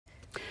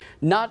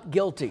Not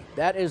guilty.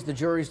 That is the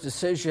jury's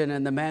decision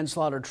in the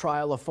manslaughter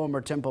trial of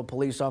former Temple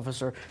police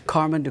officer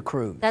Carmen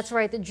DeCruz. That's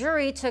right. The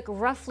jury took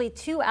roughly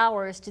 2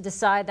 hours to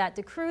decide that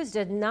DeCruz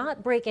did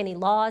not break any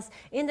laws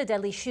in the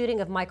deadly shooting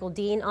of Michael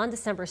Dean on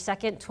December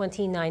 2nd,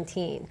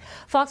 2019.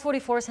 Fox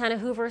 44's Hannah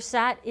Hoover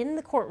sat in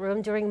the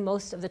courtroom during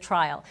most of the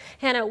trial.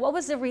 Hannah, what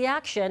was the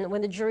reaction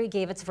when the jury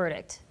gave its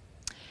verdict?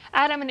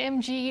 Adam and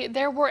MG,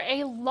 there were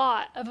a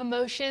lot of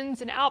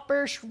emotions and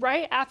outbursts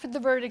right after the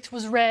verdict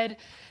was read.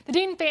 The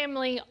Dean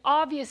family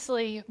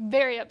obviously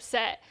very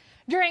upset.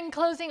 During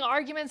closing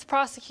arguments,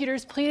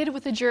 prosecutors pleaded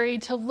with the jury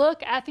to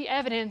look at the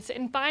evidence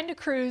and find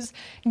DeCruz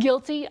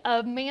guilty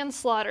of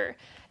manslaughter.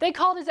 They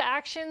called his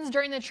actions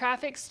during the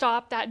traffic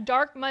stop that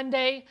dark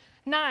Monday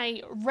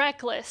night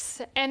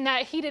reckless, and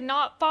that he did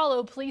not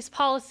follow police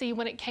policy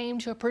when it came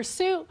to a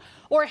pursuit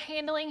or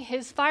handling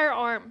his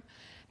firearm.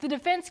 The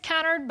defense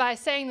countered by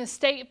saying the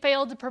state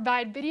failed to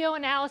provide video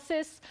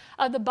analysis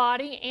of the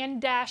body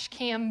and dash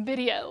cam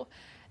video.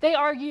 They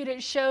argued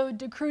it showed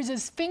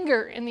DeCruz's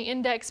finger in the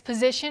index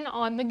position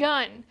on the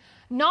gun,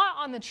 not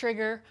on the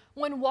trigger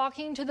when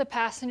walking to the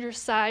passenger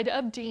side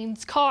of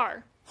Dean's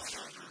car.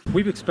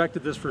 We've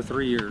expected this for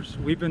 3 years.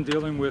 We've been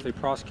dealing with a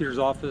prosecutor's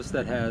office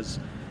that has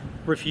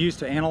refused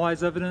to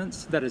analyze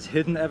evidence, that has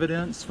hidden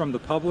evidence from the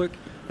public,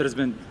 that has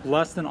been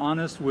less than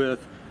honest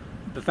with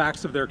the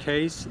facts of their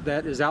case,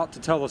 that is out to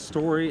tell a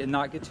story and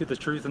not get to the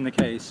truth in the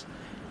case.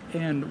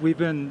 And we've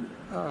been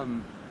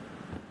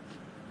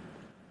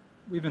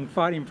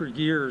fighting for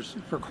years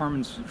for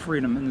Carmen's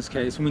freedom in this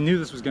case, and we knew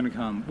this was going to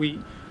come.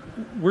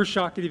 We're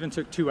shocked it even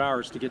took 2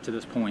 hours to get to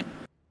this point.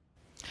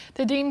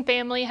 The Dean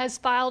family has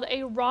filed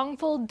a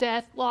wrongful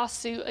death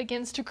lawsuit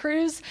against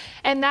DeCruz,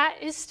 and that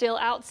is still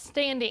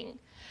outstanding.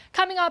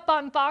 Coming up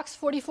on Fox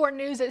 44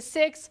 News at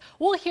 6,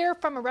 we'll hear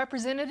from a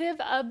representative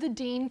of the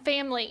Dean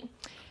family.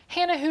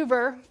 Hannah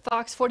Hoover,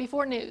 Fox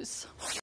 44 News.